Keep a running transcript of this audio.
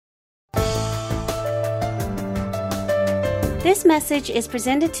This message is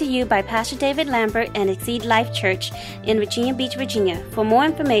presented to you by Pastor David Lambert and Exceed Life Church in Virginia Beach, Virginia. For more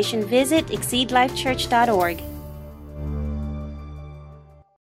information, visit exceedlifechurch.org.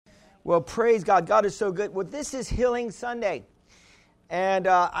 Well, praise God. God is so good. Well, this is Healing Sunday. And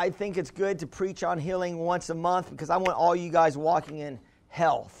I think it's good to preach on healing once a month because I want all you guys walking in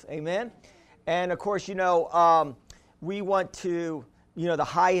health. Amen? And, of course, we want to, the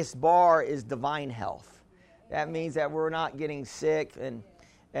highest bar is divine health. That means that we're not getting sick and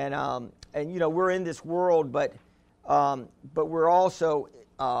we're in this world, but we're also,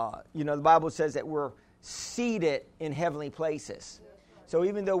 the Bible says that we're seated in heavenly places. So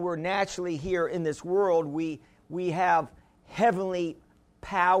even though we're naturally here in this world, we have heavenly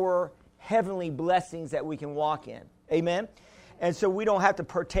power, heavenly blessings that we can walk in. Amen? And so we don't have to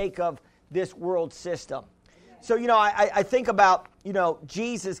partake of this world system. So, I think about,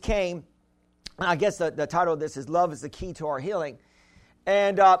 Jesus came. I guess the title of this is Love is the Key to Our Healing.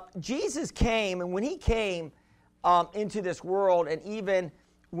 And Jesus came, and when he came into this world, and even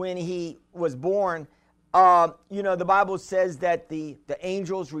when he was born, the Bible says that the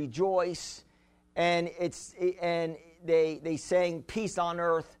angels rejoice, and they sang peace on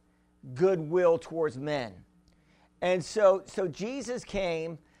earth, goodwill towards men. And so Jesus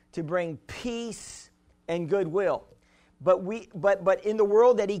came to bring peace and goodwill. But in the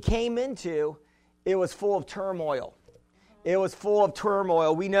world that he came into, it was full of turmoil. It was full of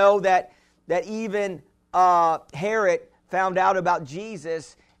turmoil. We know that even Herod found out about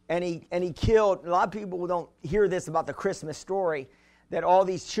Jesus, and he killed. A lot of people don't hear this about the Christmas story, that all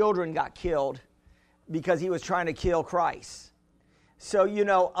these children got killed because he was trying to kill Christ. So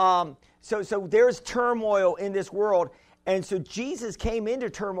so there's turmoil in this world, and so Jesus came into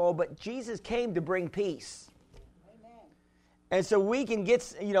turmoil, but Jesus came to bring peace. And so we can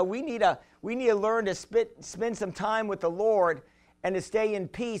get, we need to learn to spend some time with the Lord and to stay in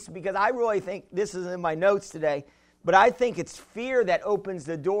peace, because I really think, this is in my notes today, but I think it's fear that opens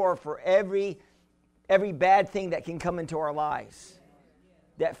the door for every bad thing that can come into our lives.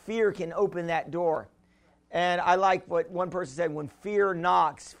 That fear can open that door. And I like what one person said, when fear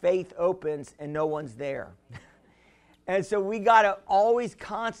knocks, faith opens and no one's there. And so we got to always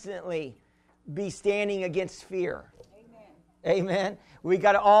constantly be standing against fear. Amen. We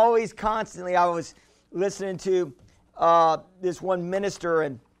got to always constantly. I was listening to this one minister,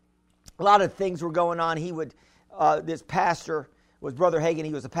 and a lot of things were going on. This pastor was Brother Hagin.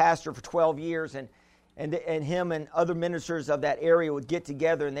 He was a pastor for 12 years, and him and other ministers of that area would get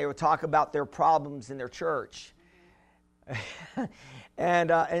together, and they would talk about their problems in their church.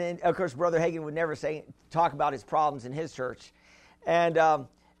 and of course, Brother Hagin would never talk about his problems in his church. And one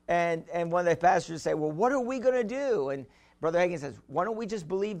of the pastors would say, "Well, what are we going to do?" And Brother Hagin says, "Why don't we just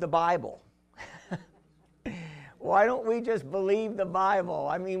believe the Bible?" Why don't we just believe the Bible?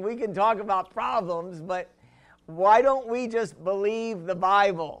 I mean, we can talk about problems, but why don't we just believe the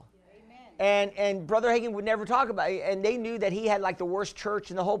Bible? Amen. And Brother Hagin would never talk about it, and they knew that he had like the worst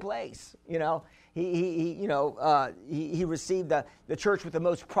church in the whole place. He received the church with the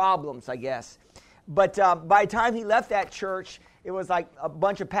most problems, I guess. But by the time he left that church, it was like a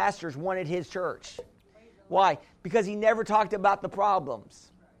bunch of pastors wanted his church. Why? Because he never talked about the problems.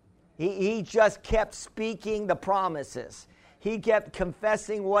 He just kept speaking the promises. He kept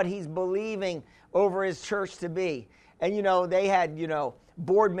confessing what he's believing over his church to be. And, they had,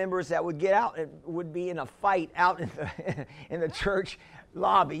 board members that would get out and would be in a fight out in the church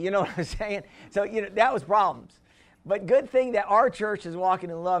lobby. You know what I'm saying? So, that was problems. But good thing that our church is walking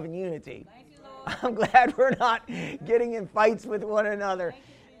in love and unity. Thank you, Lord. I'm glad we're not getting in fights with one another.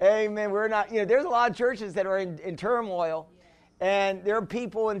 Amen. We're not, there's a lot of churches that are in turmoil, and there are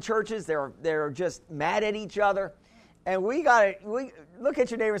people in churches they're just mad at each other, and we look at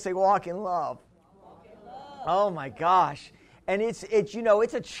your neighbor and say, "Walk in love." Walk in love. Oh my gosh. And it's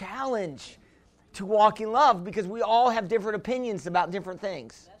a challenge to walk in love, because we all have different opinions about different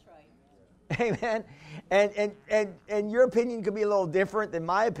things. That's right. Amen. And your opinion could be a little different than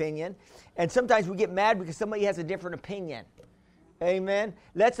my opinion, and sometimes we get mad because somebody has a different opinion. Amen.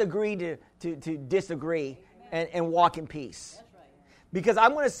 Let's agree to disagree and walk in peace. That's right. Because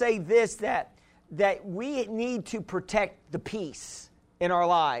I'm going to say this, that we need to protect the peace in our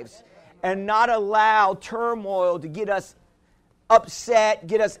lives and not allow turmoil to get us upset,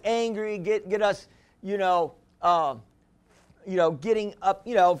 get us angry, get us, getting up,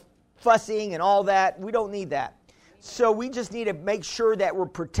 fussing and all that. We don't need that. So we just need to make sure that we're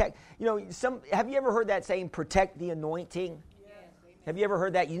have you ever heard that saying, protect the anointing? Have you ever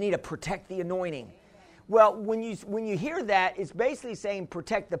heard that? You need to protect the anointing. Well, when you hear that, it's basically saying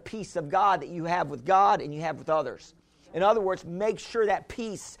protect the peace of God that you have with God and you have with others. In other words, make sure that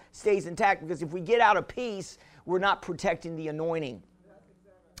peace stays intact, because if we get out of peace, we're not protecting the anointing.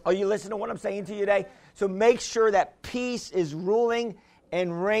 Are you listening to what I'm saying to you today? So make sure that peace is ruling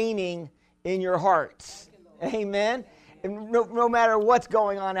and reigning in your hearts. Amen? And no matter what's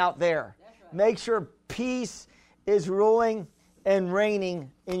going on out there, make sure peace is ruling and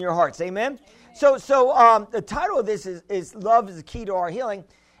reigning in your hearts. Amen? So the title of this is Love is the Key to Our Healing.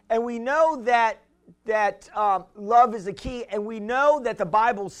 And we know that love is the key. And we know that the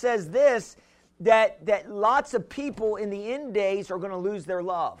Bible says this, that lots of people in the end days are going to lose their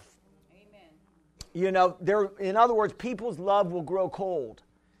love. Amen. In other words, people's love will grow cold.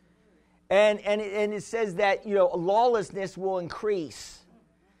 And it says that, lawlessness will increase,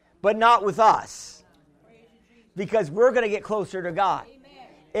 but not with us, because we're going to get closer to God. Amen.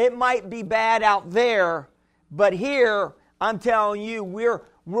 It might be bad out there, but here, I'm telling you, we're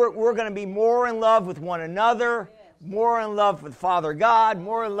going to be more in love with one another, more in love with Father God,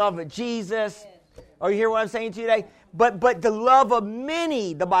 more in love with Jesus. Are you hearing what I'm saying to you today? But the love of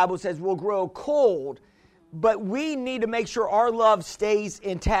many, the Bible says, will grow cold. But we need to make sure our love stays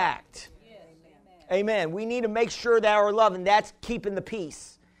intact. Amen. We need to make sure that our love, and that's keeping the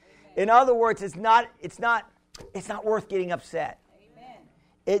peace. In other words, it's not worth getting upset.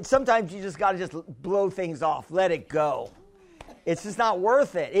 Sometimes you just got to just blow things off, let it go. It's just not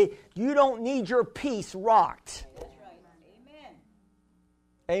worth it. You don't need your peace rocked. That's right.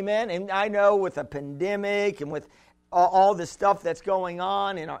 Amen. And I know with a pandemic and with all the stuff that's going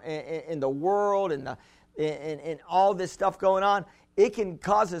on in the world and all this stuff going on, it can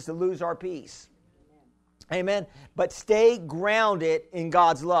cause us to lose our peace. Amen. But stay grounded in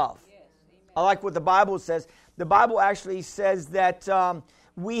God's love. Yes, I like what the Bible says. The Bible actually says that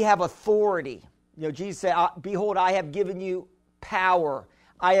we have authority. Jesus said, "Behold, I have given you power.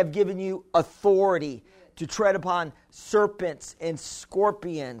 I have given you authority to tread upon serpents and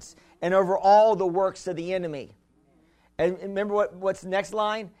scorpions and over all the works of the enemy." And remember what's the next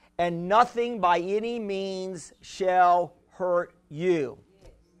line? "And nothing by any means shall hurt you."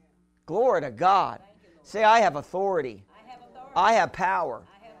 Glory to God. Say, I have authority. I have power.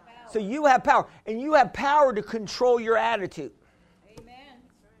 So you have power. And you have power to control your attitude. Amen.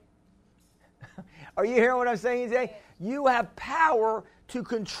 Are you hearing what I'm saying today? You have power to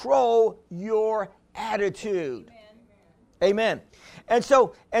control your attitude. Amen. And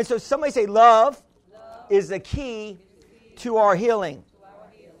so somebody say, love is the key to our healing.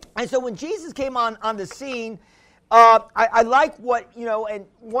 And so when Jesus came on the scene, I like what, and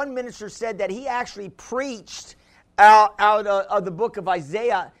one minister said that he actually preached out of the book of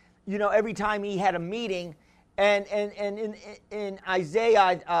Isaiah, every time he had a meeting. And in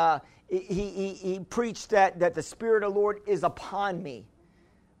Isaiah, he preached that the Spirit of the Lord is upon me,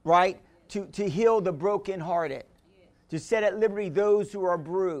 right? To heal the brokenhearted, to set at liberty those who are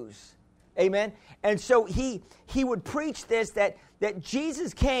bruised. Amen? And so he would preach this, that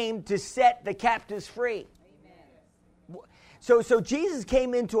Jesus came to set the captives free. So Jesus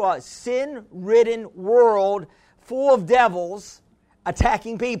came into a sin-ridden world full of devils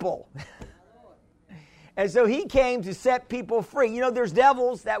attacking people. And so he came to set people free. There's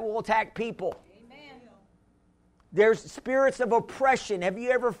devils that will attack people. Amen. There's spirits of oppression. Have you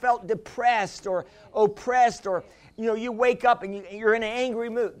ever felt depressed or oppressed, or you wake up and you're in an angry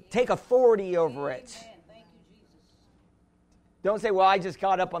mood? Take authority over it. Amen. Thank you, Jesus. Don't say, well, I just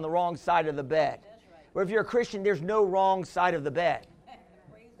got up on the wrong side of the bed. Or if you're a Christian, there's no wrong side of the bed.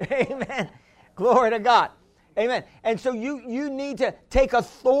 Amen. Glory to God. Amen. And so you need to take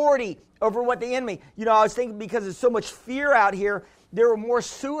authority over what the enemy. I was thinking, because there's so much fear out here, there were more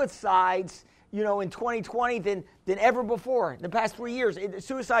suicides, in 2020 than ever before. In the past 3 years,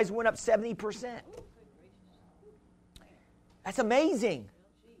 suicides went up 70%. That's amazing.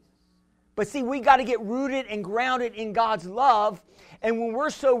 But see, we got to get rooted and grounded in God's love. And when we're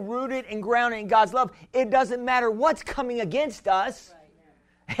so rooted and grounded in God's love, it doesn't matter what's coming against us.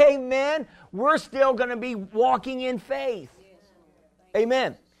 Amen. We're still going to be walking in faith.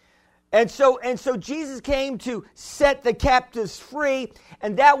 Amen. And so Jesus came to set the captives free,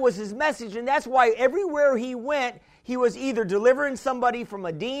 and that was his message. And that's why everywhere he went, he was either delivering somebody from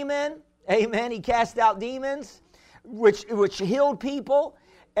a demon. Amen. He cast out demons, which healed people.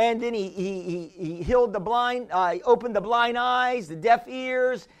 And then he healed the blind, opened the blind eyes, the deaf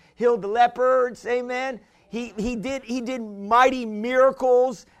ears, healed the leopards. Amen. He did mighty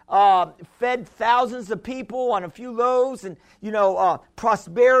miracles, fed thousands of people on a few loaves, and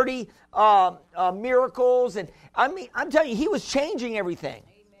prosperity miracles. And I'm telling you, he was changing everything.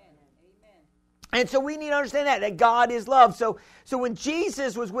 Amen. And so we need to understand that God is love. So when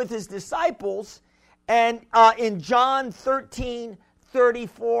Jesus was with his disciples, And in John 13,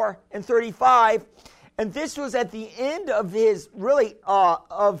 34 and 35, and this was at the end of his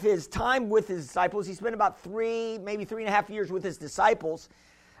of his time with his disciples. He spent about maybe 3.5 years with his disciples.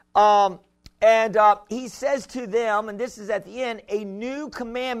 And he says to them, and this is at the end, a new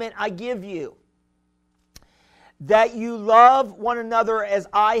commandment I give you, that you love one another as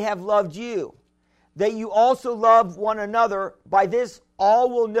I have loved you, that you also love one another. By this all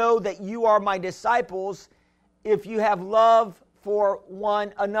will know that you are my disciples, if you have love for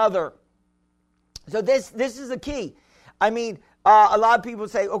one another. So this is the key. I mean, a lot of people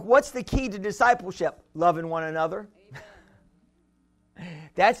say, what's the key to discipleship? Loving one another.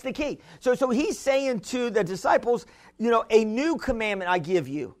 That's the key. So he's saying to the disciples, a new commandment I give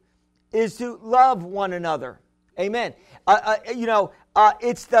you is to love one another. Amen.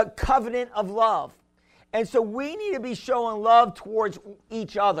 It's the covenant of love. And so we need to be showing love towards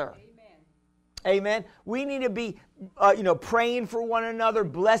each other. Amen. We need to be, praying for one another,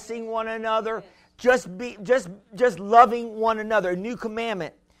 blessing one another, just loving one another. A new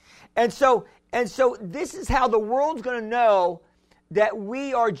commandment. And so this is how the world's going to know that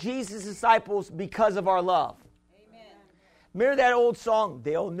we are Jesus' disciples because of our love. Amen. Remember that old song?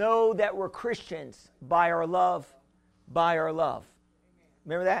 They'll know that we're Christians by our love, by our love.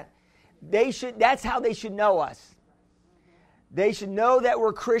 Remember that? That's how they should know us. They should know that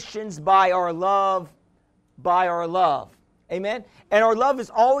we're Christians by our love, by our love. Amen? And our love is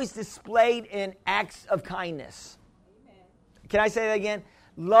always displayed in acts of kindness. Amen. Can I say that again?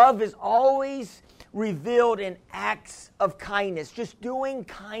 Love is always revealed in acts of kindness, just doing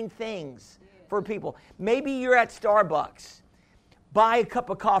kind things for people. Maybe you're at Starbucks. Buy a cup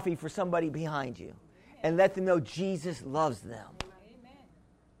of coffee for somebody behind you and let them know Jesus loves them.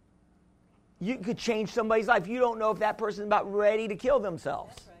 You could change somebody's life. You don't know if that person's about ready to kill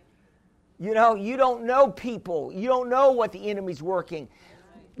themselves. You don't know people. You don't know what the enemy's working.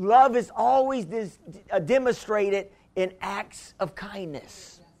 Love is always demonstrated in acts of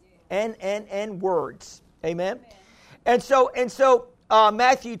kindness. And words. Amen. And so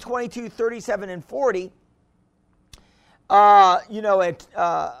Matthew 22, 37 and 40, a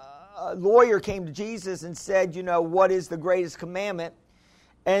lawyer came to Jesus and said, what is the greatest commandment?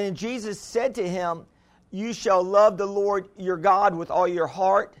 And Jesus said to him, you shall love the Lord your God with all your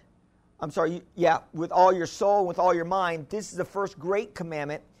heart. With all your soul, with all your mind. This is the first great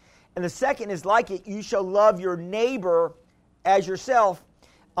commandment. And the second is like it, you shall love your neighbor as yourself.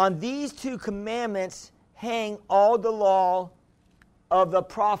 On these two commandments hang all the law of the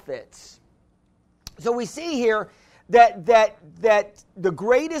prophets. So we see here that the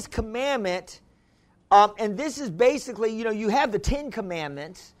greatest commandment, and this is basically, you have the 10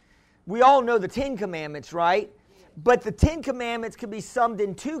 commandments. We all know the 10 commandments, right? But the 10 commandments can be summed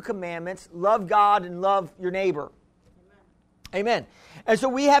in 2 commandments: love God and love your neighbor. Amen. And so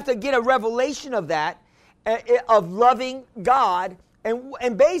we have to get a revelation of that, of loving God.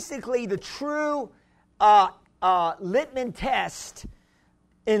 And basically the true litmus test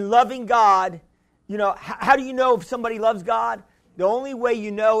in loving God, how do you know if somebody loves God? The only way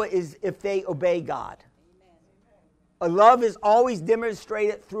you know it is if they obey God. A love is always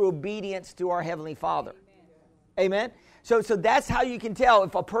demonstrated through obedience to our Heavenly Father. Amen? So that's how you can tell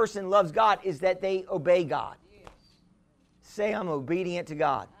if a person loves God, is that they obey God. Say, I'm obedient to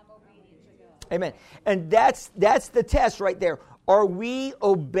God. Amen. And that's the test right there. Are we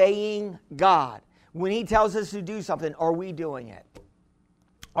obeying God? When He tells us to do something, are we doing it?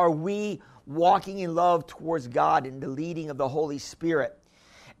 Are we walking in love towards God and the leading of the Holy Spirit?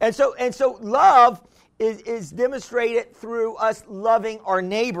 And so love is demonstrated through us loving our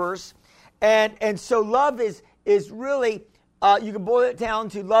neighbors. And so love is really, you can boil it down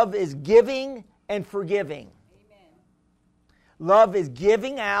to, love is giving and forgiving. Amen. Love is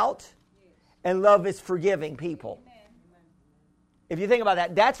giving out, and love is forgiving people. If you think about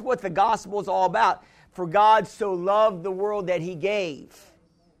that, that's what the gospel is all about. For God so loved the world that He gave,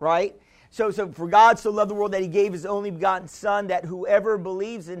 right? So for God so loved the world that He gave His only begotten Son, that whoever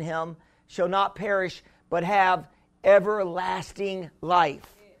believes in Him shall not perish, but have everlasting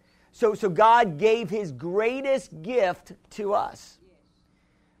life. So God gave His greatest gift to us.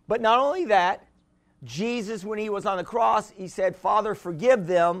 But not only that, Jesus, when He was on the cross, He said, Father, forgive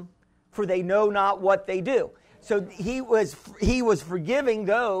them, for they know not what they do. So he was forgiving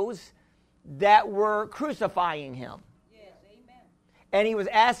those that were crucifying Him. Yes, amen. And He was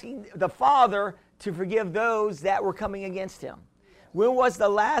asking the Father to forgive those that were coming against Him. When was the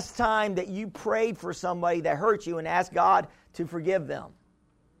last time that you prayed for somebody that hurt you and asked God to forgive them?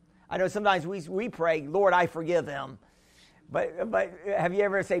 I know sometimes we pray, Lord, I forgive them. But have you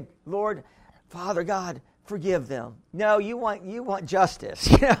ever said, Lord, Father God, forgive them. No, you want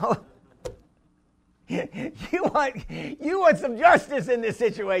justice, you know. You want some justice in this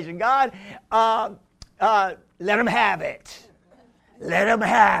situation, God. Let them have it. Let them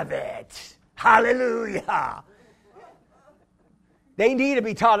have it. Hallelujah. They need to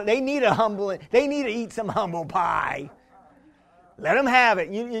be taught. They need to eat some humble pie. Let them have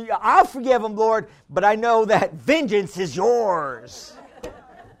it. I'll forgive them, Lord, but I know that vengeance is yours.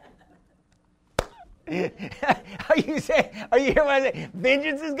 Are you hearing what I say?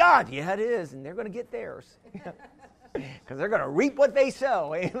 Vengeance is God. Yeah, it is, and they're going to get theirs because they're going to reap what they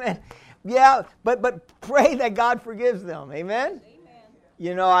sow. Amen. Yeah, but pray that God forgives them. Amen. Amen.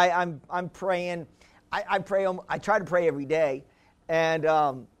 You know, I'm praying. I pray. I try to pray every day, and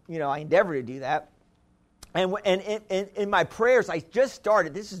you know, I endeavor to do that. And in my prayers, I just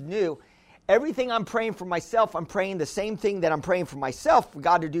started. This is new. Everything I'm praying for myself, I'm praying the same thing that I'm praying for myself, for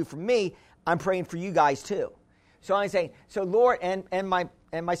God to do for me. I'm praying for you guys too. So I'm saying, so Lord, and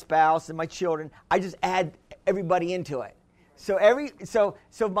my spouse and my children, I just add everybody into it. So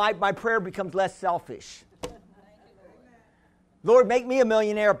my prayer becomes less selfish. Lord, make me a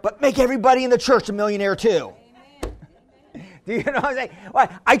millionaire, but make everybody in the church a millionaire too. Amen. Do you know what I'm saying?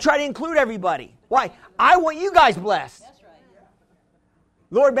 Why? I try to include everybody. Why? I want you guys blessed. That's right.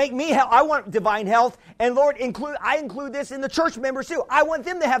 Lord, make me health. I want divine health. And Lord, I include this in the church members too. I want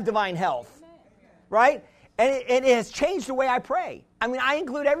them to have divine health. Amen. Right? And it has changed the way I pray. I mean, I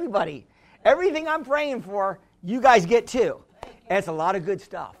include everybody. Everything I'm praying for, you guys get too. And it's a lot of good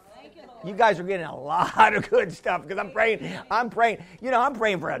stuff. You guys are getting a lot of good stuff because I'm praying. You know, I'm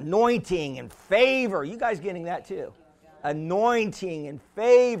praying for anointing and favor. You guys getting that too? Anointing and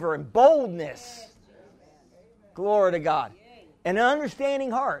favor and boldness. Glory to God. And understanding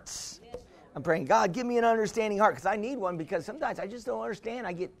hearts. I'm praying, God, give me an understanding heart because I need one because sometimes I just don't understand.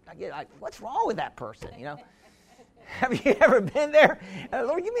 I get what's wrong with that person, you know? Have you ever been there?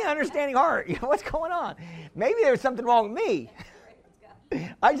 Lord, give me an understanding heart. You know, what's going on? Maybe there's something wrong with me.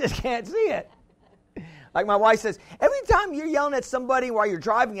 I just can't see it. Like my wife says, every time you're yelling at somebody while you're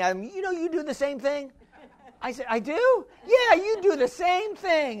driving at them, you know you do the same thing? I said, I do? Yeah, you do the same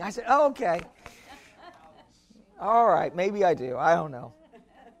thing. I said, oh, okay. All right, maybe I do. I don't know.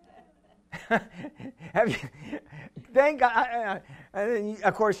 Thank God. And then,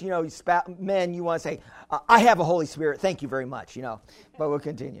 of course, you know, men, you want to say, I have a Holy Spirit. Thank you very much, you know. But we'll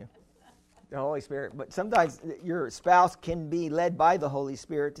continue. The Holy Spirit. But sometimes your spouse can be led by the Holy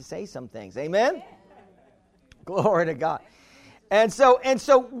Spirit to say some things. Amen? Yeah. Glory to God. And so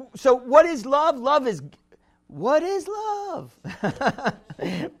what is love? What is love?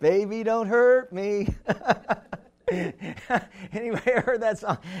 Baby, don't hurt me. Anybody heard that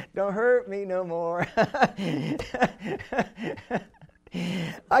song? Don't hurt me no more.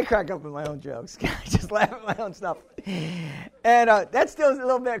 I crack up in my own jokes. I just laugh at my own stuff. And that's still a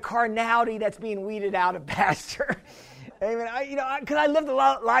little bit of carnality that's being weeded out of Pastor. Amen. Because I lived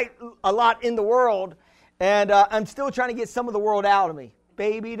a lot in the world, and I'm still trying to get some of the world out of me.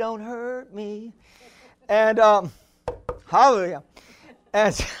 Baby, don't hurt me. And hallelujah.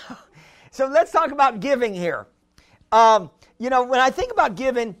 And so let's talk about giving here. When I think about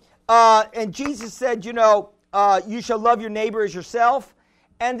giving, and Jesus said, you shall love your neighbor as yourself.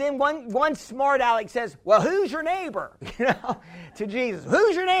 And then one smart aleck says, well, who's your neighbor? To Jesus.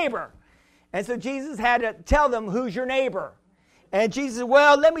 Who's your neighbor? And so Jesus had to tell them who's your neighbor. And Jesus said,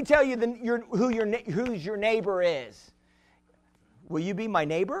 well, let me tell you who's your neighbor is. Will you be my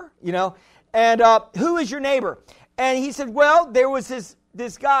neighbor? And who is your neighbor? And he said, well, there was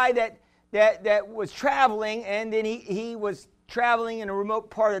this guy that was traveling, and then he was traveling in a remote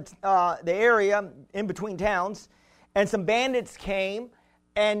part of the area in between towns, and some bandits came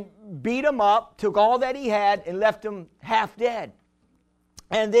and beat him up, took all that he had, and left him half dead.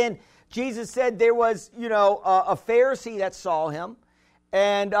 And then Jesus said there was, a Pharisee that saw him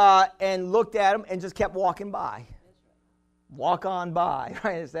and looked at him and just kept walking by. Walk on by,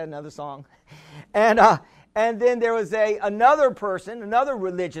 right? Is that another song? And then there was another person, another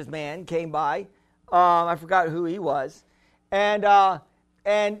religious man came by. I forgot who he was. And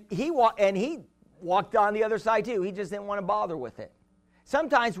he walked on the other side too. He just didn't want to bother with it.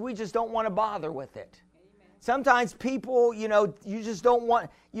 Sometimes we just don't want to bother with it. Amen. Sometimes people, you just don't want,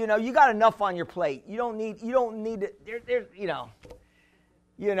 you got enough on your plate. You don't need it.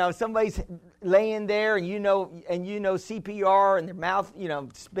 Somebody's laying there and CPR and their mouth,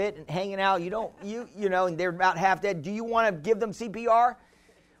 spit and hanging out. And they're about half dead. Do you want to give them CPR?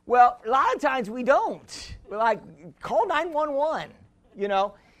 Well, a lot of times we don't. We're like, call 911,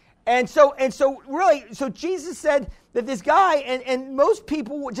 And so really, so Jesus said that this guy, and most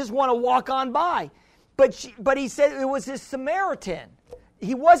people would just want to walk on by. But he said it was this Samaritan.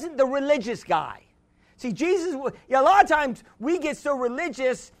 He wasn't the religious guy. See, Jesus, a lot of times we get so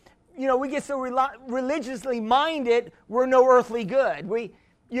religious, we get so religiously minded, we're no earthly good. We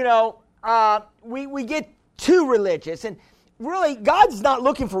get too religious. And really, God's not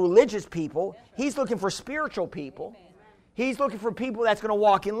looking for religious people. He's looking for spiritual people. He's looking for people that's going to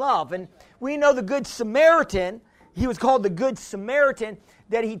walk in love. And we know the Good Samaritan, he was called the Good Samaritan,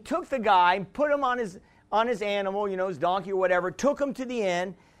 that he took the guy and put him on his animal, his donkey or whatever, took him to the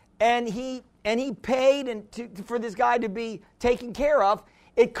inn, and he paid for this guy to be taken care of.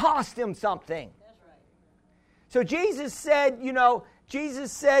 It cost him something. That's right. So Jesus said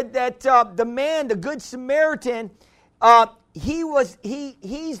that the man, the Good Samaritan,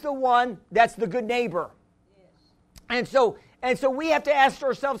 he's the one that's the good neighbor. And so we have to ask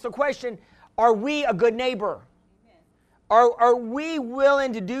ourselves the question, are we a good neighbor? Are we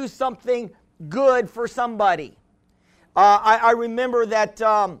willing to do something good for somebody? I remember that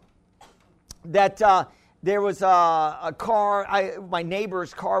there was a car, my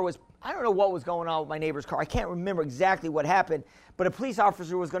neighbor's car was, I don't know what was going on with my neighbor's car. I can't remember exactly what happened, but a police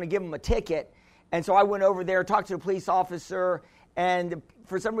officer was going to give him a ticket. And so I went over there, talked to the police officer, and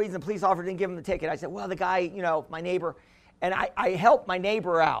for some reason, the police officer didn't give him the ticket. I said, well, the guy, my neighbor, and I helped my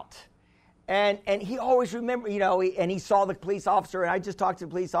neighbor out. And he always remembered, and he saw the police officer, and I just talked to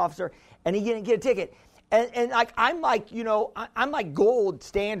the police officer, and he didn't get a ticket. And I'm like gold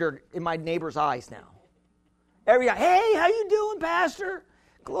standard in my neighbor's eyes now. Every guy, hey, how you doing, Pastor?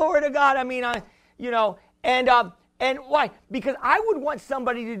 Glory to God. I mean, and why? Because I would want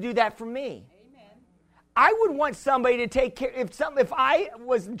somebody to do that for me. I would want somebody to take care. If I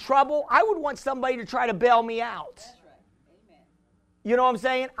was in trouble, I would want somebody to try to bail me out. That's right. Amen. You know what I'm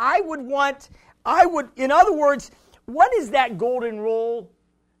saying? In other words, what is that golden rule?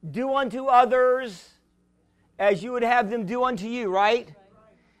 Do unto others as you would have them do unto you, right?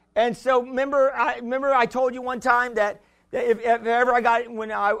 And so remember I told you one time that if ever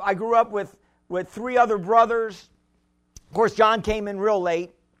when I grew up with 3 other brothers, of course John came in real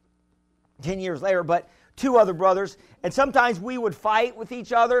late, 10 years later, but 2 other brothers, and sometimes we would fight with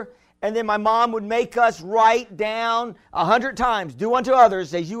each other, and then my mom would make us write down 100 times, do unto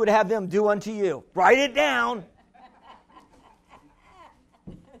others as you would have them do unto you. Write it down.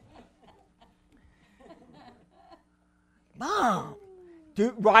 Mom,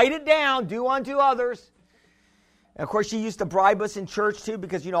 write it down, do unto others. And of course, she used to bribe us in church too,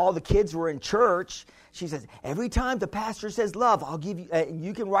 because all the kids were in church. She says, every time the pastor says love, I'll give you,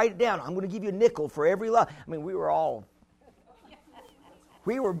 you can write it down. I'm going to give you a nickel for every love. I mean, we were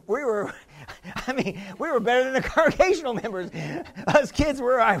better than the congregational members. Us kids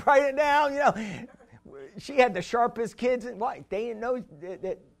were, I write it down, She had the sharpest kids. And why? They didn't know, that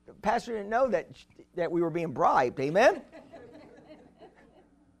the pastor didn't know that we were being bribed. Amen?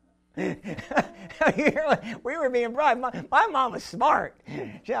 We were being bribed. My mom was smart.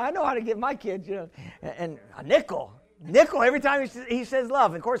 I know how to give my kids, and a nickel every time he says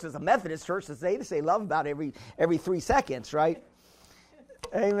love. Of course, it's a Methodist church, so they say love about every 3 seconds, right?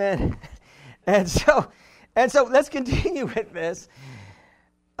 Amen. And so let's continue with this.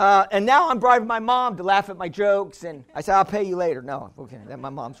 And now I'm bribing my mom to laugh at my jokes, and I said, I'll pay you later. No, okay, my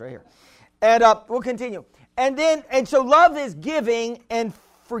mom's right here. And we'll continue. And so love is giving and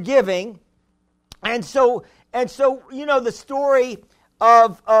forgiving. And so the story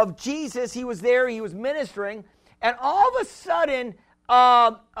of Jesus, he was there, he was ministering, and all of a sudden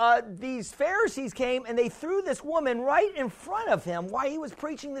these Pharisees came and they threw this woman right in front of him while he was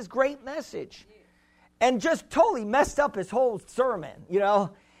preaching this great message, and just totally messed up his whole sermon,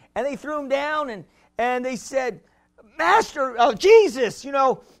 and they threw him down and they said, Master, Jesus,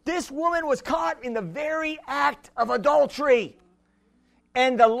 this woman was caught in the very act of adultery.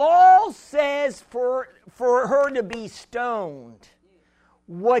 And the law says for her to be stoned.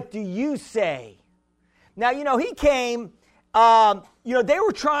 What do you say? Now, he came, they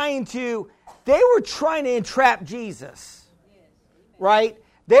were trying to entrap Jesus, right?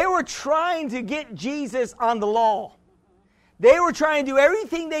 They were trying to get Jesus on the law. They were trying to do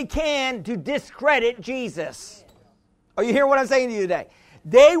everything they can to discredit Jesus. Are you hearing what I'm saying to you today?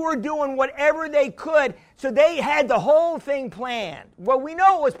 They were doing whatever they could, so they had the whole thing planned. Well, we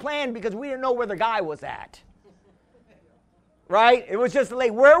know it was planned because we didn't know where the guy was at. Right? It was just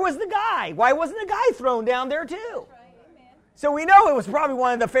like, where was the guy? Why wasn't the guy thrown down there too? So we know it was probably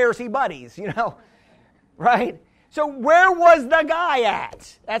one of the Pharisee buddies, Right? So where was the guy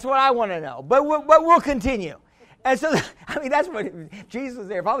at? That's what I want to know. But we'll continue. And so, I mean, that's what Jesus was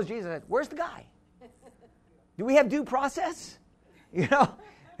there. If I was Jesus, I'd say, where's the guy? Do we have due process? You know?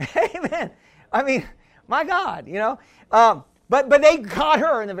 Amen. I mean, my God, you know? But they caught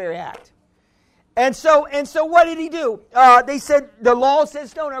her in the very act. And so what did he do? They said, the law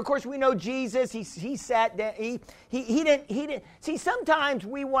says stone. Of course, we know Jesus, he sat down. He didn't. See, sometimes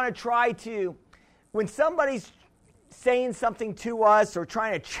we want to try to, when somebody's saying something to us or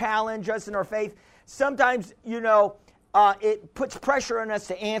trying to challenge us in our faith, sometimes, you know, it puts pressure on us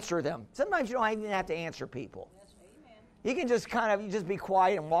to answer them. Sometimes you don't even have to answer people. You can just you just be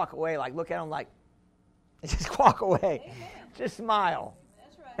quiet and walk away, like look at them like, just walk away. Amen. Just smile.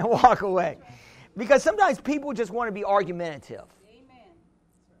 That's right. And walk away. Right. Because sometimes people just want to be argumentative. Amen.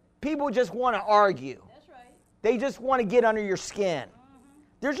 People just want to argue. That's right. They just want to get under your skin. Mm-hmm.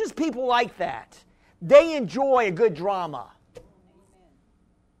 There's just people like that. They enjoy a good drama. Amen.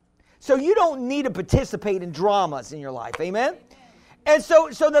 So you don't need to participate in dramas in your life. Amen? Amen. And so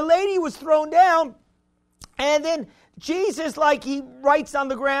the lady was thrown down, and then Jesus, like, he writes on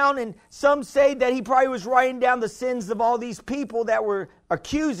the ground, and some say that he probably was writing down the sins of all these people that were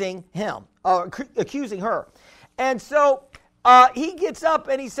accusing him, accusing her. And so he gets up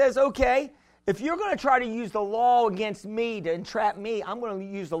and he says, okay, if you're going to try to use the law against me to entrap me, I'm going to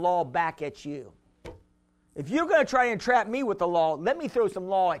use the law back at you. If you're going to try to entrap me with the law, let me throw some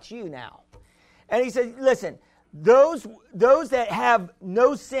law at you now. And he said, listen, those that have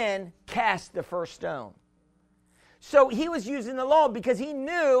no sin cast the first stone. So he was using the law because he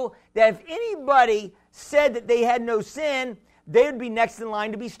knew that if anybody said that they had no sin, they would be next in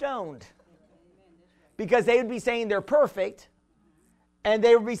line to be stoned. Because they would be saying they're perfect, and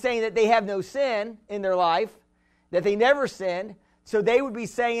they would be saying that they have no sin in their life, that they never sinned. So they would be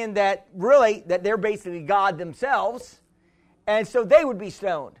saying that really that they're basically God themselves, and so they would be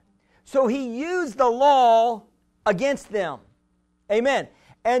stoned. So he used the law against them. Amen.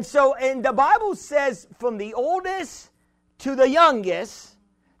 And the Bible says from the oldest to the youngest,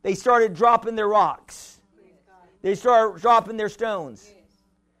 they started dropping their rocks. They started dropping their stones.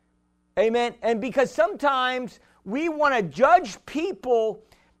 Amen. And because sometimes we want to judge people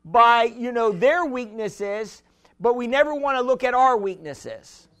by, you know, their weaknesses, but we never want to look at our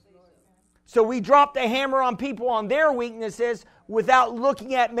weaknesses. So we drop the hammer on people on their weaknesses without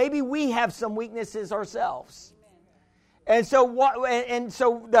looking at maybe we have some weaknesses ourselves. And so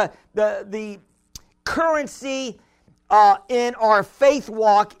the currency in our faith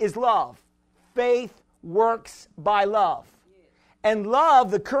walk is love. Faith works by love. And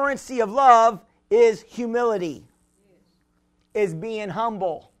love, the currency of love, is humility. Is being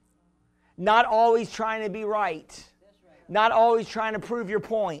humble. Not always trying to be right. Not always trying to prove your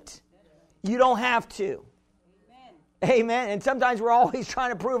point. You don't have to. Amen. And sometimes we're always trying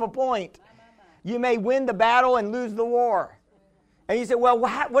to prove a point. You may win the battle and lose the war. And you say, well,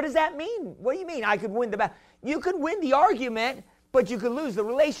 what does that mean? What do you mean I could win the battle? You could win the argument, but you could lose the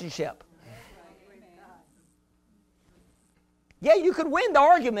relationship. Yeah, you could win the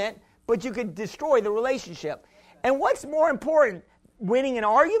argument, but you could destroy the relationship. And what's more important, winning an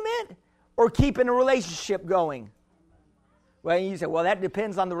argument or keeping a relationship going? Well, you say, well, that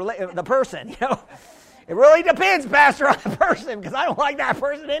depends on the person, you know. It really depends, Pastor, on the person, because I don't like that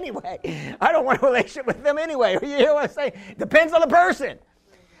person anyway. I don't want a relationship with them anyway. You hear what I'm saying? Depends on the person.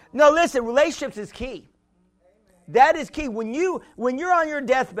 No, listen, relationships is key. That is key. When you're on your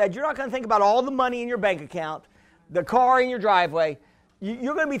deathbed, you're not going to think about all the money in your bank account, the car in your driveway.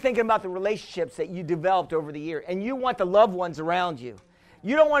 You're going to be thinking about the relationships that you developed over the year, and you want the loved ones around you.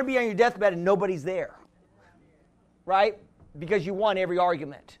 You don't want to be on your deathbed and nobody's there, right? Because you won every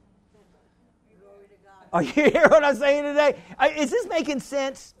argument. Are you hearing what I'm saying today? Is this making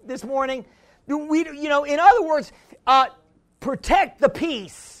sense this morning? In other words, protect the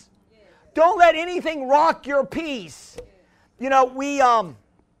peace. Don't let anything rock your peace. You know,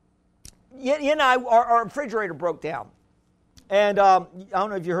 our refrigerator broke down. And I don't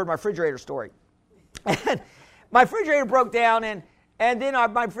know if you heard my refrigerator story. And my refrigerator broke down, and then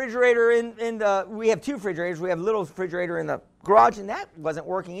my refrigerator we have two refrigerators. We have a little refrigerator in the garage, and that wasn't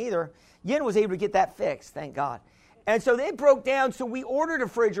working either. Yin was able to get that fixed, thank God. And so they broke down, so we ordered a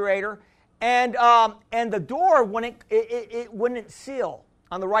refrigerator, and the door it wouldn't seal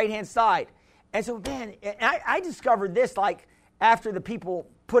on the right-hand side. And so, man, I discovered this like after the people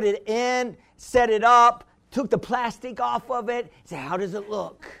put it in, set it up, took the plastic off of it, said, how does it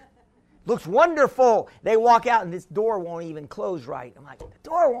look? Looks wonderful. They walk out, and this door won't even close right. I'm like, the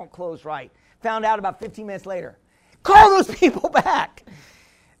door won't close right. Found out about 15 minutes later. Call those people back.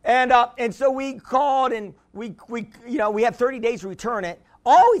 And so we called, and we have 30 days to return it.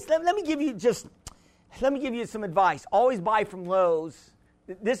 Always, let me give you just let me give you some advice. Always buy from Lowe's.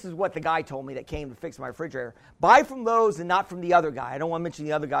 This is what the guy told me that came to fix my refrigerator. Buy from Lowe's and not from the other guy. I don't want to mention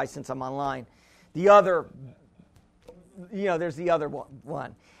the other guy since I'm online. The other, there's the other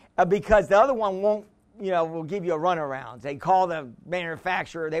one. Because the other one won't, will give you a runaround. They call the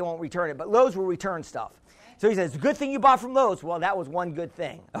manufacturer, they won't return it. But Lowe's will return stuff. So he says, it's a good thing you bought from Lowe's. Well, that was one good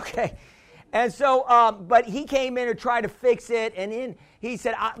thing, okay? And so, but he came in and tried to fix it, and then he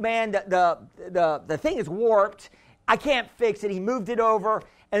said, man, the thing is warped. I can't fix it. He moved it over,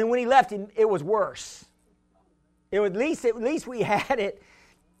 and when he left, it was worse. At least we had it,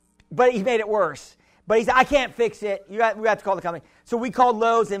 but he made it worse. But he said, I can't fix it. We have to call the company. So we called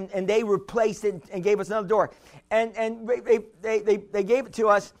Lowe's, and they replaced it and gave us another door. And they gave it to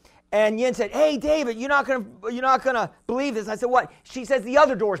us. And Yin said, hey, David, you're not gonna believe this. I said, what? She says the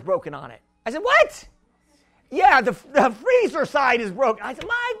other door's broken on it. I said, what? Yeah, the freezer side is broken. I said,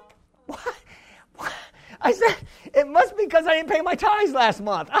 what? I said, it must be because I didn't pay my tithes last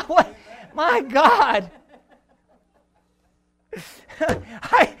month. My God.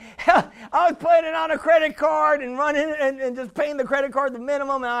 I was putting it on a credit card and running and just paying the credit card the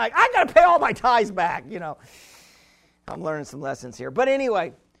minimum. And I'm like, I got to pay all my tithes back, I'm learning some lessons here. But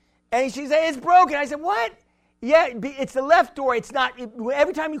anyway, and she said, it's broken. I said, what? Yeah, it's the left door. It's not.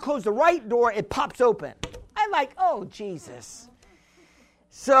 Every time you close the right door, it pops open. I'm like, oh, Jesus.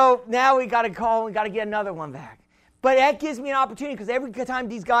 So now we got to call. We got to get another one back. But that gives me an opportunity because every time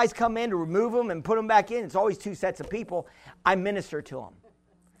these guys come in to remove them and put them back in, it's always two sets of people. I minister to them.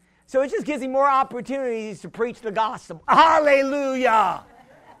 So it just gives me more opportunities to preach the gospel. Hallelujah.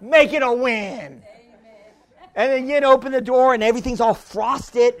 Make it a win. And then you'd open the door and everything's all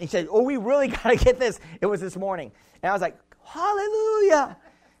frosted. And he said, oh, we really got to get this. It was this morning. And I was like, hallelujah.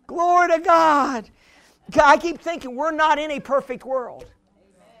 Glory to God. I keep thinking we're not in a perfect world.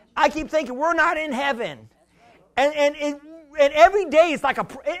 I keep thinking we're not in heaven. And every day is like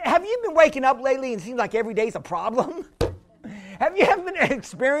have you been waking up lately and it seems like every day is a problem? Have you ever been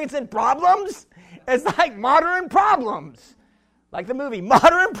experiencing problems? It's like modern problems. Like the movie,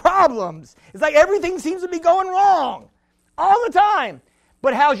 Modern Problems. It's like everything seems to be going wrong all the time.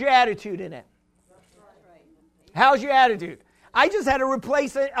 But how's your attitude in it? How's your attitude? I just had to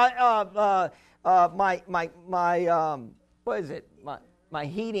replace my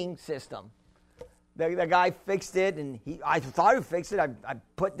heating system. The guy fixed it, and I thought he'd fix it. I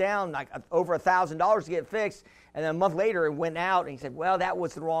put down like over $1,000 to get it fixed, and then a month later it went out, and he said, well, that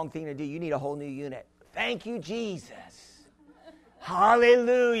was the wrong thing to do. You need a whole new unit. Thank you, Jesus.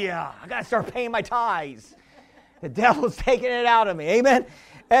 Hallelujah. I got to start paying my tithes. The devil's taking it out of me. Amen.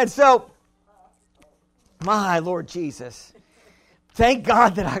 And so, my Lord Jesus, thank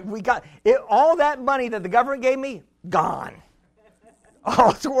God that we got it, all that money that the government gave me, gone.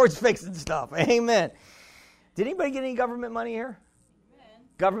 All towards fixing stuff. Amen. Did anybody get any government money here? Amen.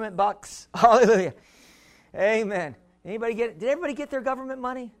 Government bucks? Hallelujah. Amen. Did everybody get their government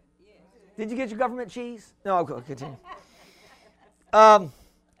money? Yes. Did you get your government cheese? No, okay, continue.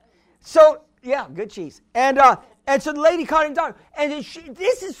 So, yeah, good cheese. And so the lady caught him down. And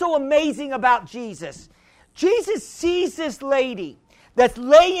this is so amazing about Jesus. Jesus sees this lady that's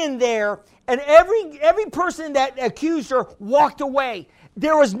laying there, and every person that accused her walked away.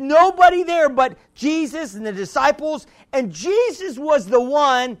 There was nobody there but Jesus and the disciples, and Jesus was the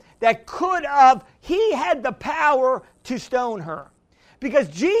one that he had the power to stone her. Because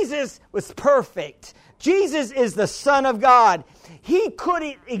Jesus was perfect. Jesus is the Son of God. He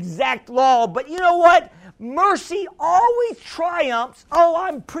couldn't exact law, but you know what? Mercy always triumphs,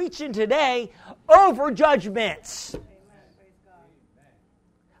 I'm preaching today, over judgments.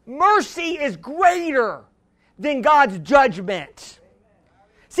 Mercy is greater than God's judgment.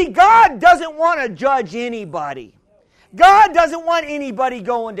 See, God doesn't want to judge anybody. God doesn't want anybody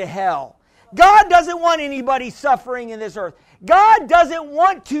going to hell. God doesn't want anybody suffering in this earth. God doesn't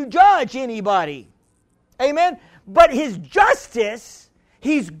want to judge anybody. Amen? But His justice,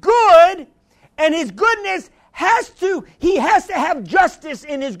 He's good, and His goodness He has to have justice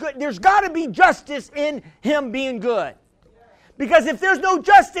in His good. There's got to be justice in Him being good. Because if there's no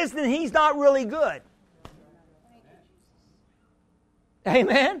justice, then He's not really good.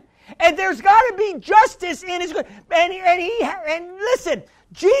 Amen? And there's got to be justice in His good. And listen,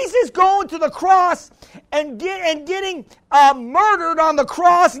 Jesus going to the cross and getting murdered on the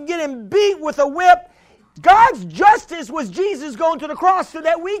cross and getting beat with a whip, God's justice was Jesus going to the cross so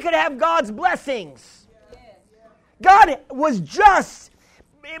that we could have God's blessings. God was just.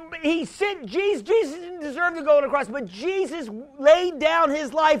 He sent Jesus. Jesus didn't deserve to go to the cross, but Jesus laid down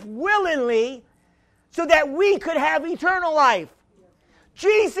His life willingly so that we could have eternal life.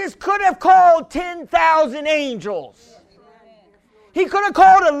 Jesus could have called 10,000 angels. He could have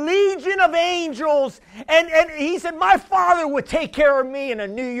called a legion of angels. And he said, my Father would take care of me in a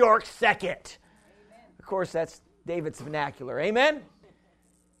New York second. Of course, that's David's vernacular. Amen?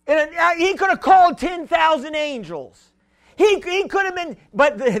 And he could have called 10,000 angels. He could have been,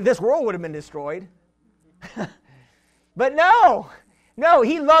 but this world would have been destroyed. But no,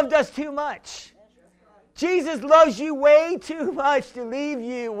 he loved us too much. Jesus loves you way too much to leave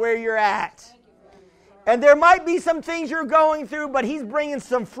you where you're at. And there might be some things you're going through, but he's bringing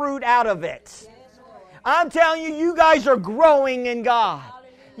some fruit out of it. I'm telling you, you guys are growing in God.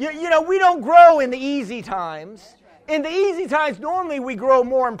 You know, we don't grow in the easy times. In the easy times, normally we grow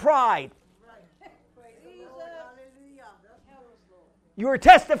more in pride. You were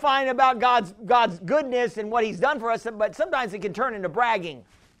testifying about God's goodness and what he's done for us, but sometimes it can turn into bragging.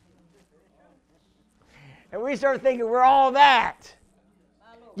 And we start thinking we're all that.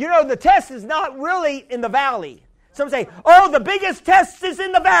 You know, the test is not really in the valley. Some say, oh, the biggest test is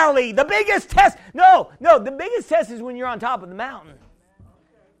in the valley. The biggest test. No, the biggest test is when you're on top of the mountain.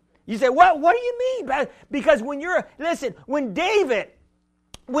 You say, what do you mean? Because when David,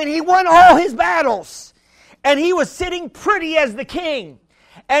 when he won all his battles, and he was sitting pretty as the king,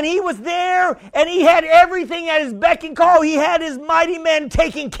 and he was there, and he had everything at his beck and call, he had his mighty men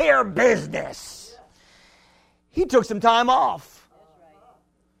taking care of business. He took some time off.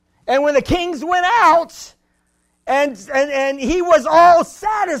 And when the kings went out, and he was all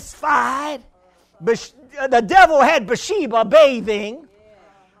satisfied, the devil had Bathsheba bathing,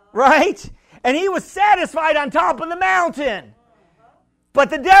 right? And he was satisfied on top of the mountain. But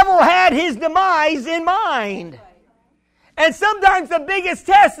the devil had his demise in mind. And sometimes the biggest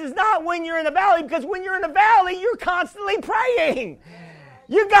test is not when you're in the valley, because when you're in the valley, you're constantly praying.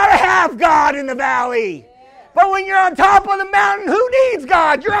 You got to have God in the valley. But when you're on top of the mountain, who needs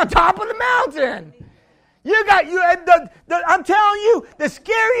God? You're on top of the mountain. I'm telling you, the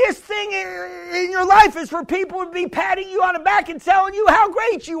scariest thing in your life is for people to be patting you on the back and telling you how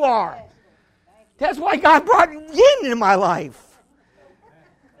great you are. That's why God brought Yin into my life.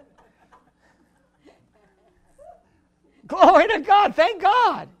 Glory to God. Thank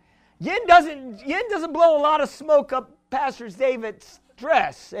God. Yin doesn't blow a lot of smoke up Pastor David's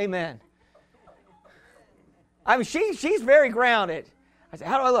dress. Amen. I mean, she's very grounded. I said,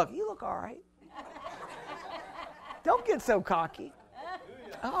 how do I look? You look all right. Don't get so cocky.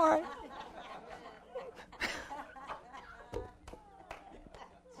 All right.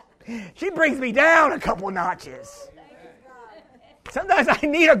 She brings me down a couple notches. Sometimes I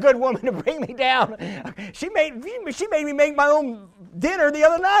need a good woman to bring me down. She made me make my own dinner the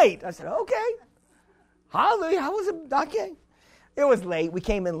other night. I said, okay. Hallelujah. How was it? Okay. It was late. We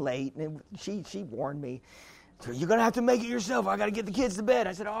came in late, and she warned me. So you're going to have to make it yourself. I got to get the kids to bed.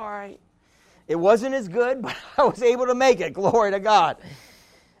 I said, all right. It wasn't as good, but I was able to make it. Glory to God.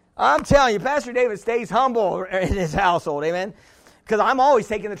 I'm telling you, Pastor David stays humble in his household. Amen. Because I'm always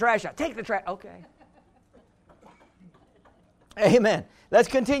taking the trash out. Take the trash. Okay. Amen. Let's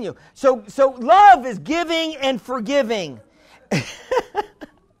continue. So love is giving and forgiving.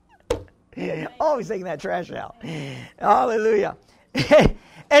 Always taking that trash out. Hallelujah.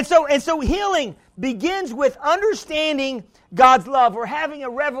 And so healing begins with understanding God's love, or having a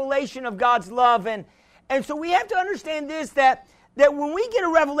revelation of God's love. And so we have to understand this, that when we get a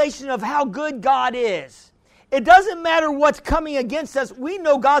revelation of how good God is, it doesn't matter what's coming against us. We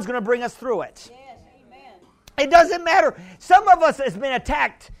know God's going to bring us through it. Yes, amen. It doesn't matter. Some of us has been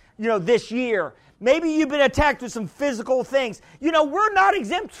attacked, this year. Maybe you've been attacked with some physical things. We're not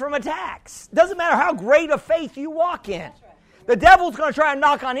exempt from attacks. Doesn't matter how great a faith you walk in. That's right. The devil's going to try and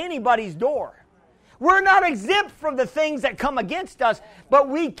knock on anybody's door. We're not exempt from the things that come against us, but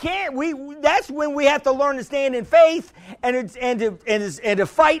we can't. That's when we have to learn to stand in faith and to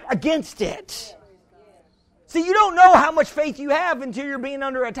fight against it. See, you don't know how much faith you have until you're being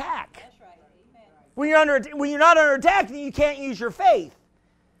under attack. When you're not under attack, then you can't use your faith.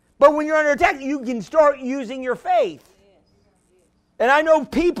 But when you're under attack, you can start using your faith. And I know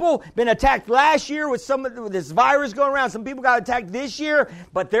people been attacked last year with with this virus going around. Some people got attacked this year,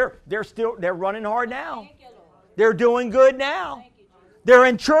 but they're running hard now. They're doing good now. They're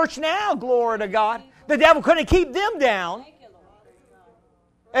in church now, glory to God. The devil couldn't keep them down.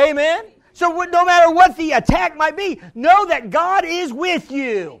 Amen. So no matter what the attack might be, know that God is with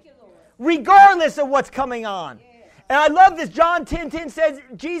you, regardless of what's coming on. And I love this. John 10:10 says,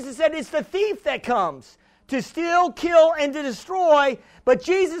 Jesus said, it's the thief that comes to steal, kill, and to destroy. But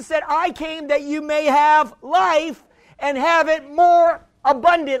Jesus said, I came that you may have life and have it more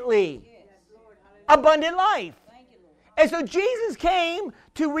abundantly. Abundant life. And so Jesus came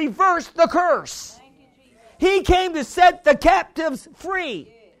to reverse the curse. He came to set the captives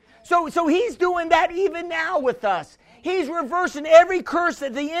free. So he's doing that even now with us. He's reversing every curse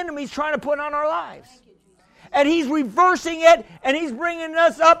that the enemy's trying to put on our lives. And he's reversing it, and he's bringing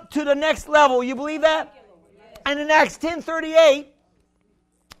us up to the next level. You believe that? And in Acts 10:38,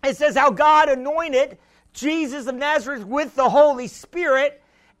 it says how God anointed Jesus of Nazareth with the Holy Spirit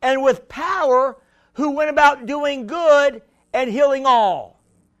and with power, who went about doing good and healing all.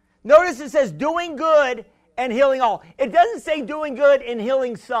 Notice it says doing good and healing all. It doesn't say doing good and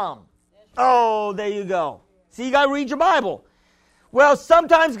healing some. Oh, there you go. See, you got to read your Bible. Well,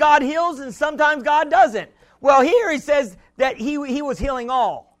 sometimes God heals and sometimes God doesn't. Well, here he says that he was healing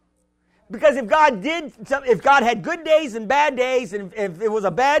all. Because if God had good days and bad days, and if it was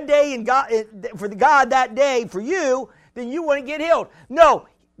a bad day for God that day for you, then you wouldn't get healed. No,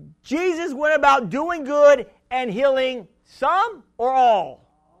 Jesus went about doing good and healing some or all.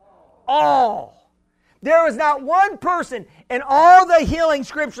 All. There was not one person in all the healing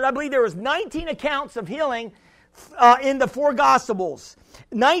scriptures. I believe there was 19 accounts of healing in the 4 Gospels.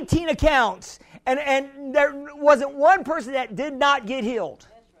 19 accounts. And there wasn't one person that did not get healed.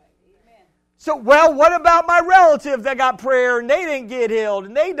 So, well, what about my relative that got prayer and they didn't get healed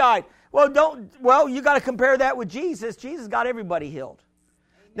and they died? Well, you got to compare that with Jesus. Jesus got everybody healed.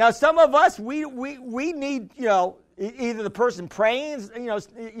 Now, some of us, we need, either the person praying,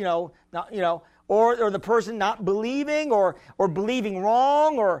 or the person not believing or believing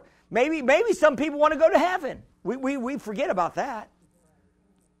wrong, or maybe some people want to go to heaven. We forget about that.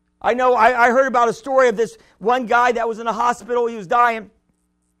 I know I heard about a story of this one guy that was in a hospital. He was dying.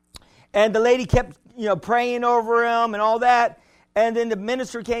 And the lady kept, praying over him and all that. And then the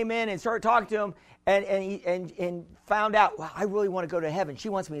minister came in and started talking to him and found out, well, I really want to go to heaven. She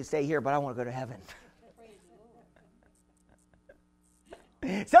wants me to stay here, but I want to go to heaven.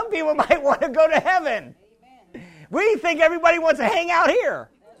 Some people might want to go to heaven. Amen. We think everybody wants to hang out here.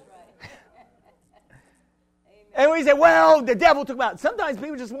 That's right. And we say, well, the devil took them out. Sometimes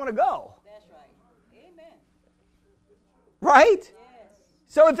people just want to go. That's right. Amen. Right? Yes.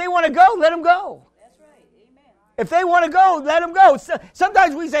 So if they want to go, let them go. That's right. Amen. If they want to go, let them go. So,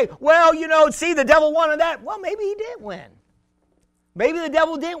 sometimes we say, well, see, the devil wanted that. Well, maybe he did win. Maybe the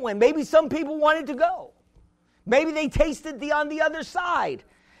devil didn't win. Maybe some people wanted to go. Maybe they tasted on the other side.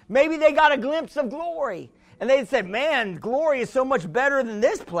 Maybe they got a glimpse of glory. And they said, man, glory is so much better than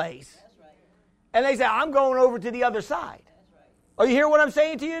this place. That's right. And they said, I'm going over to the other side. That's right. Are you hearing what I'm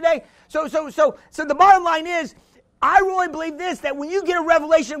saying to you today? So the bottom line is, I really believe this, that when you get a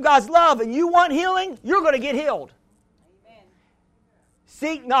revelation of God's love and you want healing, you're going to get healed. Amen.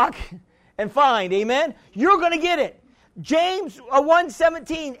 Seek, knock, and find. Amen? You're going to get it. James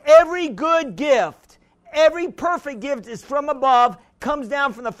 1:17, every good gift, every perfect gift is from above, comes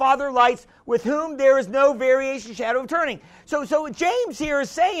down from the Father of lights, with whom there is no variation, shadow of turning. So James here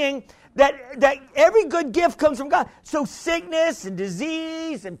is saying that every good gift comes from God. So sickness and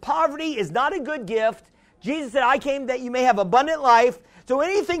disease and poverty is not a good gift. Jesus said, I came that you may have abundant life. So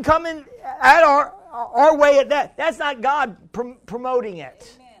anything coming at our way at that's not God promoting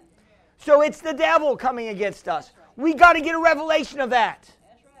it. Amen. So it's the devil coming against us. We got to get a revelation of that.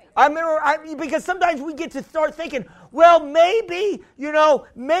 I remember, because sometimes we get to start thinking, well, maybe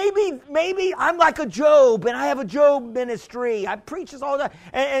I'm like a Job, and I have a Job ministry. I preach this all the time,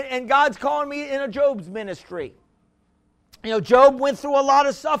 and God's calling me in a Job's ministry. Job went through a lot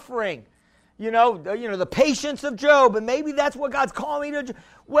of suffering. The patience of Job, and maybe that's what God's calling me to do.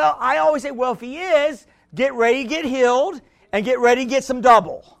 Well, I always say, well, if he is, get ready to get healed, and get ready to get some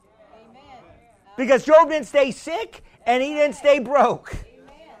double. Amen. Because Job didn't stay sick, and he didn't stay broke.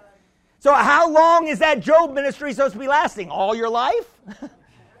 So how long is that Job ministry supposed to be lasting? All your life?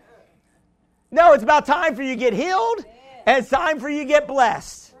 No, it's about time for you to get healed, and it's time for you to get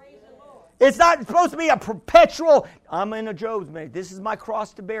blessed. It's not supposed to be a perpetual, I'm in a Job's ministry. This is my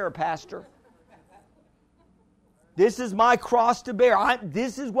cross to bear, Pastor. This is my cross to bear.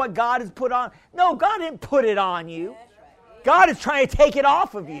 This is what God has put on. No, God didn't put it on you. God is trying to take it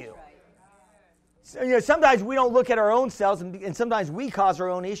off of you. So, sometimes we don't look at our own selves, and sometimes we cause our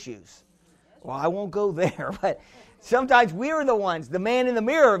own issues. Well, I won't go there, but sometimes we're the ones, the man in the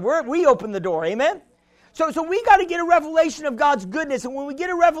mirror. We open the door, amen? So we got to get a revelation of God's goodness, and when we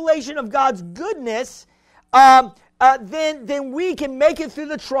get a revelation of God's goodness, then we can make it through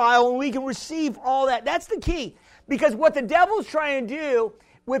the trial, and we can receive all that. That's the key, because what the devil's trying to do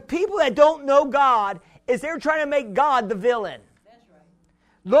with people that don't know God is they're trying to make God the villain.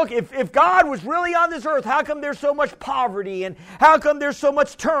 Look, if God was really on this earth, how come there's so much poverty, and how come there's so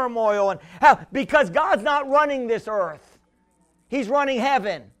much turmoil? And because God's not running this earth. He's running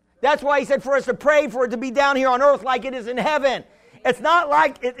heaven. That's why he said for us to pray for it to be down here on earth like it is in heaven. It's not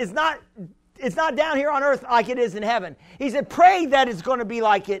down here on earth like it is in heaven. He said pray that it's going to be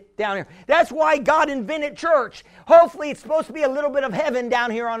like it down here. That's why God invented church. Hopefully it's supposed to be a little bit of heaven down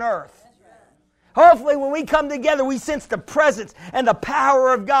here on earth. Hopefully when we come together, we sense the presence and the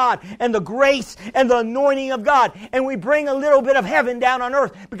power of God and the grace and the anointing of God. And we bring a little bit of heaven down on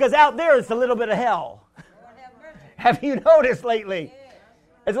earth, because out there it's a little bit of hell. Have you noticed lately?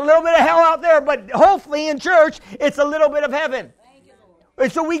 It's a little bit of hell out there, but hopefully in church, it's a little bit of heaven.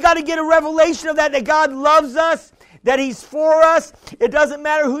 And so we got to get a revelation of that God loves us, that He's for us. It doesn't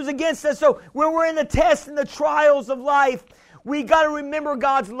matter who's against us. So when we're in the tests and the trials of life, we got to remember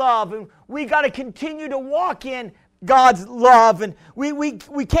God's love, and we got to continue to walk in God's love. And we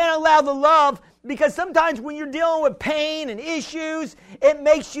can't allow the love, because sometimes when you're dealing with pain and issues, it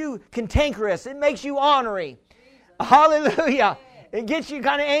makes you cantankerous. It makes you ornery. Hallelujah. It gets you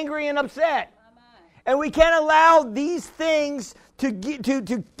kind of angry and upset. And we can't allow these things to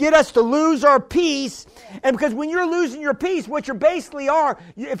get us to lose our peace. And because when you're losing your peace, what you basically are,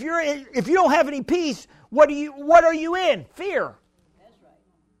 if you don't have any peace, what are you in? Fear. That's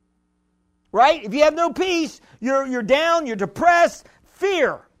right. If you have no peace, you're down, you're depressed,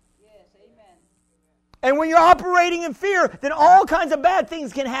 fear. Yes, amen. And when you're operating in fear, then all kinds of bad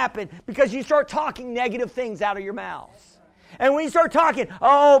things can happen, because you start talking negative things out of your mouths. And when you start talking,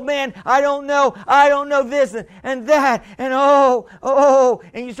 oh man, I don't know this and that, and oh,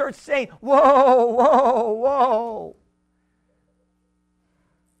 and you start saying, whoa.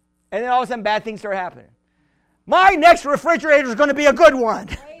 And then all of a sudden bad things start happening. My next refrigerator is going to be a good one.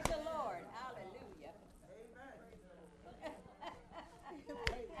 Praise the Lord.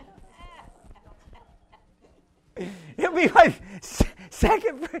 Hallelujah. It'll be my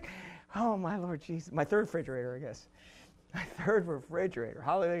second, oh my Lord Jesus, my third refrigerator, I guess. My third refrigerator.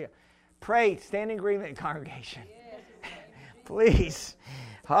 Hallelujah. Pray, stand in agreement, congregation. Yes. Please.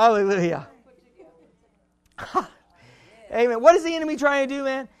 Hallelujah. Amen. What is the enemy trying to do,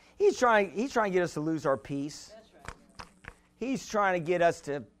 man? He's trying to get us to lose our peace. He's trying to get us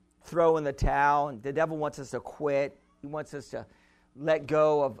to throw in the towel. And the devil wants us to quit. He wants us to let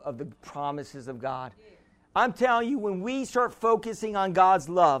go of the promises of God. I'm telling you, when we start focusing on God's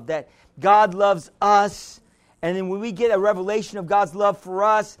love, that God loves us, and then when we get a revelation of God's love for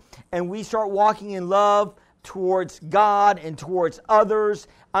us, and we start walking in love towards God and towards others,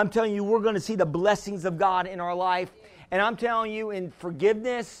 I'm telling you, we're going to see the blessings of God in our life. And I'm telling you, in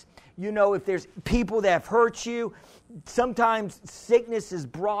forgiveness, you know, if there's people that have hurt you, sometimes sickness is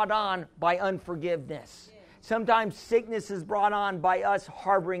brought on by unforgiveness. Sometimes sickness is brought on by us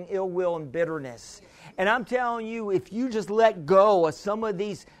harboring ill will and bitterness. And I'm telling you, if you just let go of some of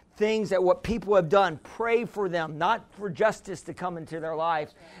these things that what people have done, pray for them, not for justice to come into their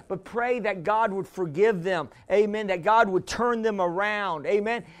lives, but pray that God would forgive them. Amen. That God would turn them around.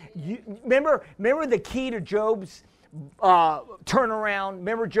 Amen. Remember the key to Job's turnaround?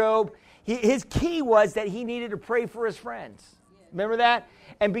 Remember Job? His key was that he needed to pray for his friends. Remember that?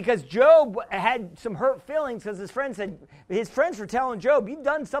 And because Job had some hurt feelings, because his friends were telling Job, you've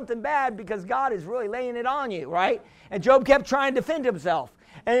done something bad because God is really laying it on you, right? And Job kept trying to defend himself.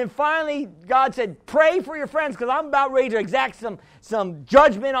 And then finally, God said, pray for your friends, because I'm about ready to exact some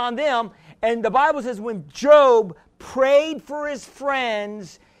judgment on them. And the Bible says when Job prayed for his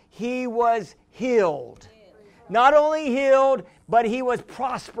friends, he was healed. Not only healed, but he was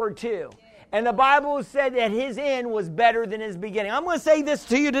prospered too. And the Bible said that his end was better than his beginning. I'm going to say this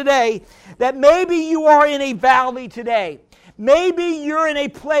to you today, that maybe you are in a valley today. Maybe you're in a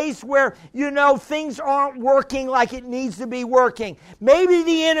place where, you know, things aren't working like it needs to be working. Maybe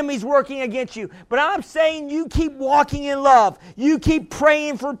the enemy's working against you. But I'm saying you keep walking in love. You keep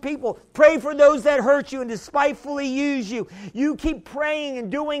praying for people. Pray for those that hurt you and despitefully use you. You keep praying and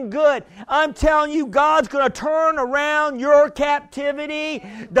doing good. I'm telling you, God's going to turn around your captivity.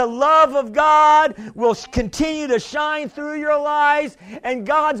 The love of God will continue to shine through your lives, and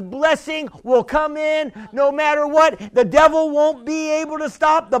God's blessing will come in no matter what. The devil won't be able to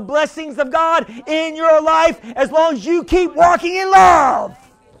stop the blessings of God in your life as long as you keep walking in love.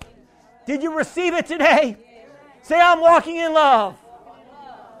 Did you receive it today? Say, I'm walking in love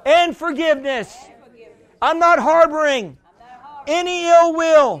and forgiveness. I'm not harboring any ill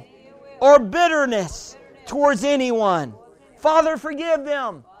will or bitterness towards anyone. Father, forgive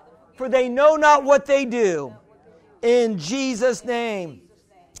them, for they know not what they do. In Jesus' name.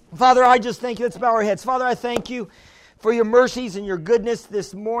 Father, I just thank you. Let's bow our heads. Father, I thank you for your mercies and your goodness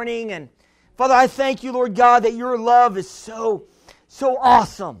this morning. And Father, I thank you, Lord God, that your love is so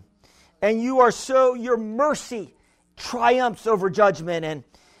awesome. And your mercy triumphs over judgment. And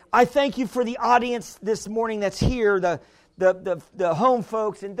I thank you for the audience this morning that's here, the home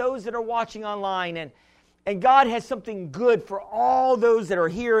folks and those that are watching online. And God has something good for all those that are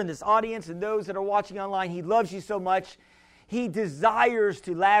here in this audience and those that are watching online. He loves you so much. He desires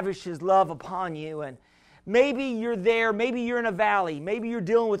to lavish His love upon you. And maybe you're there. Maybe you're in a valley. Maybe you're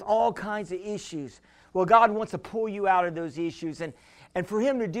dealing with all kinds of issues. Well, God wants to pull you out of those issues. And for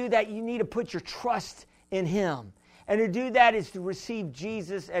Him to do that, you need to put your trust in Him. And to do that is to receive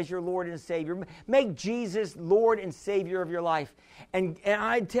Jesus as your Lord and Savior. Make Jesus Lord and Savior of your life. And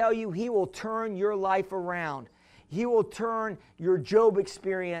I tell you, He will turn your life around. He will turn your Job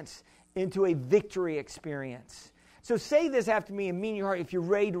experience into a victory experience. So say this after me and mean in your heart if you're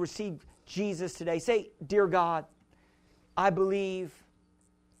ready to receive Jesus today. Say, "Dear God, I believe,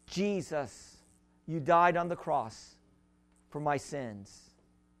 Jesus, you died on the cross for my sins.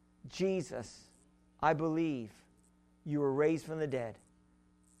 Jesus, I believe you were raised from the dead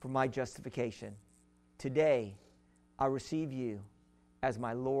for my justification. Today, I receive you as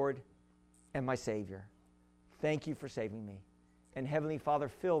my Lord and my Savior. Thank you for saving me. And Heavenly Father,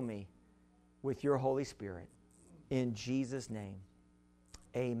 fill me with your Holy Spirit. In Jesus' name,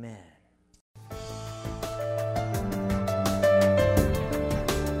 amen."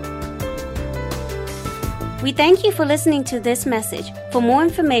 We thank you for listening to this message. For more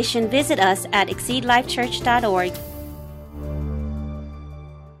information, visit us at exceedlifechurch.org.